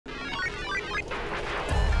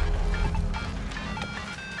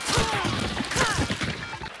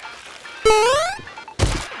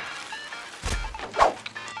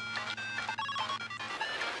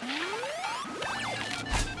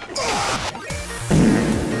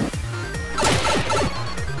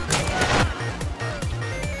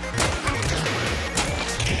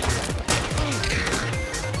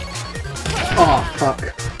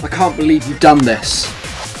can't believe you've done this.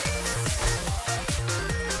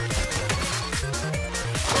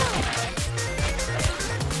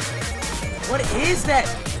 What is that?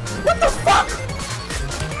 What the fuck?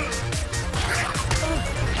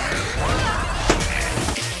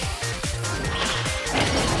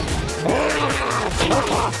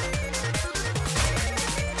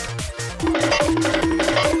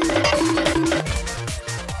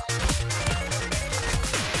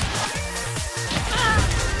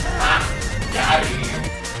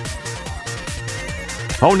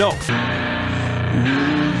 Oh no!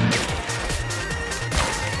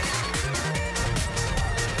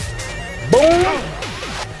 Boom!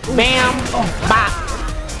 Bam! Bop!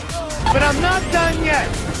 But I'm not done yet!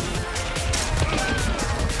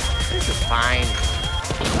 This is fine.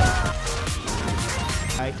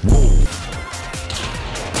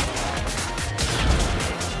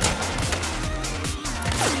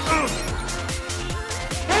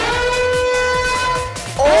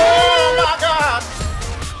 Oh my god!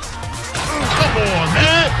 Come on,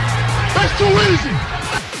 man! That's too easy!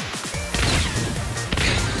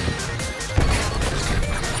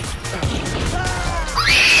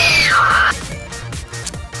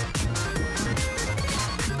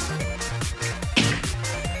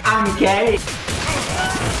 I'm gay.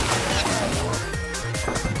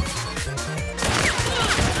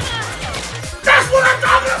 That's what I'm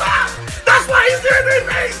talking about! That's why he's doing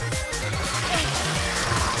me!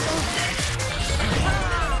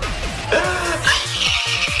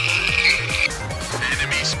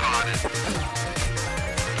 Enemy spotted.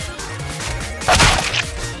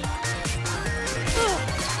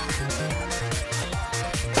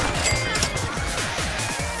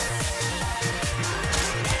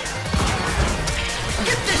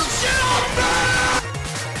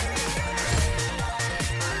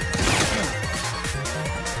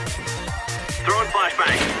 Throwing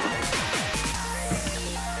flashbang.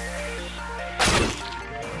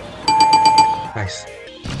 Nice.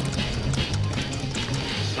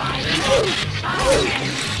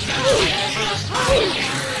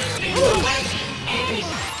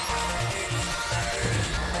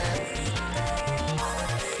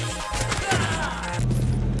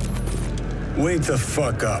 Wake the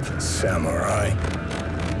fuck up, samurai.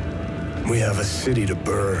 We have a city to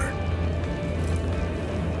burn.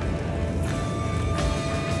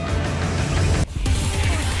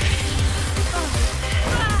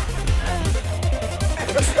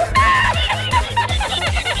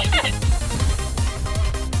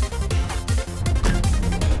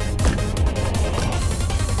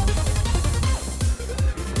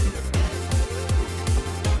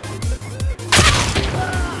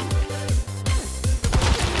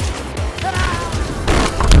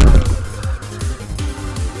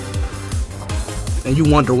 And you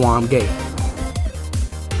wonder why I'm gay.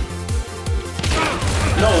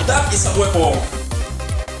 No, that is a weapon.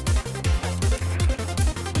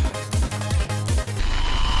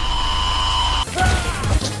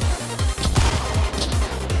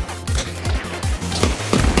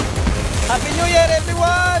 Happy New Year,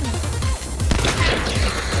 everyone!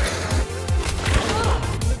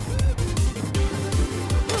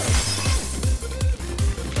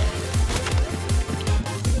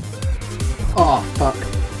 Oh, fuck.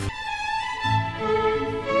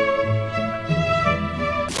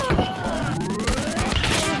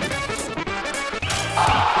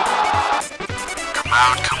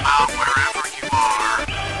 Come out, wherever you are.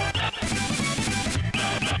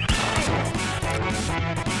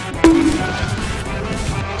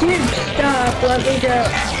 Dude, stop, let me go.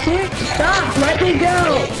 Dude, stop, let me go.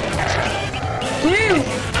 Dude,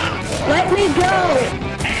 let me go.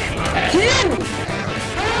 Dude!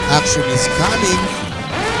 Action is coming.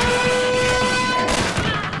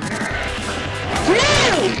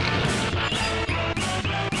 Dude!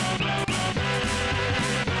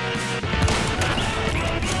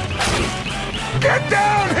 Get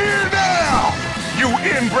down here now! You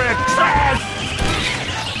inbred trash!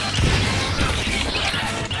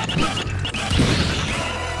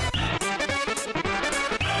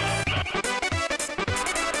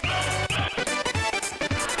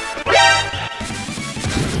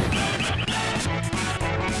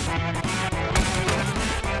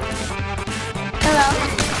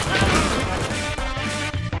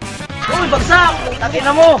 Uy, bagsak! Takin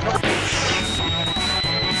na mo!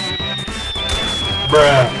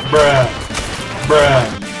 Bruh, bruh, bruh.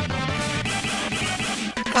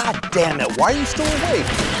 God damn it, why are you still awake?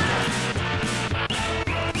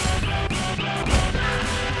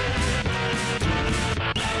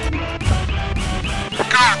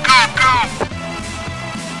 Go, go, go!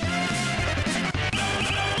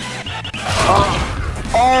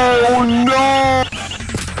 Oh!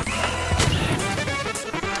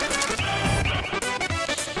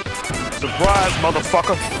 Surprise,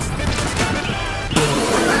 motherfucker.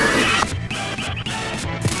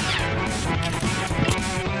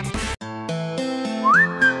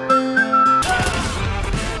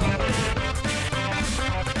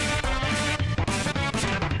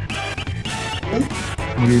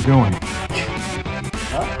 What are you doing?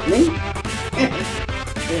 Me?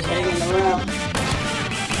 Just hanging around.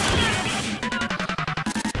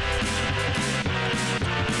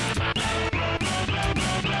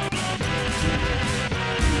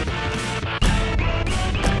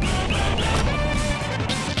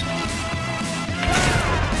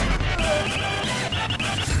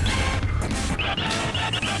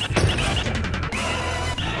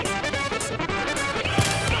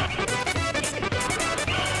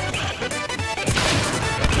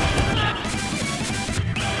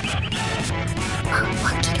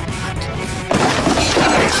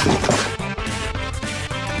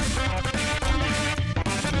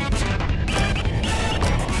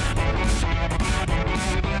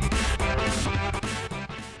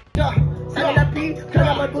 Yeah.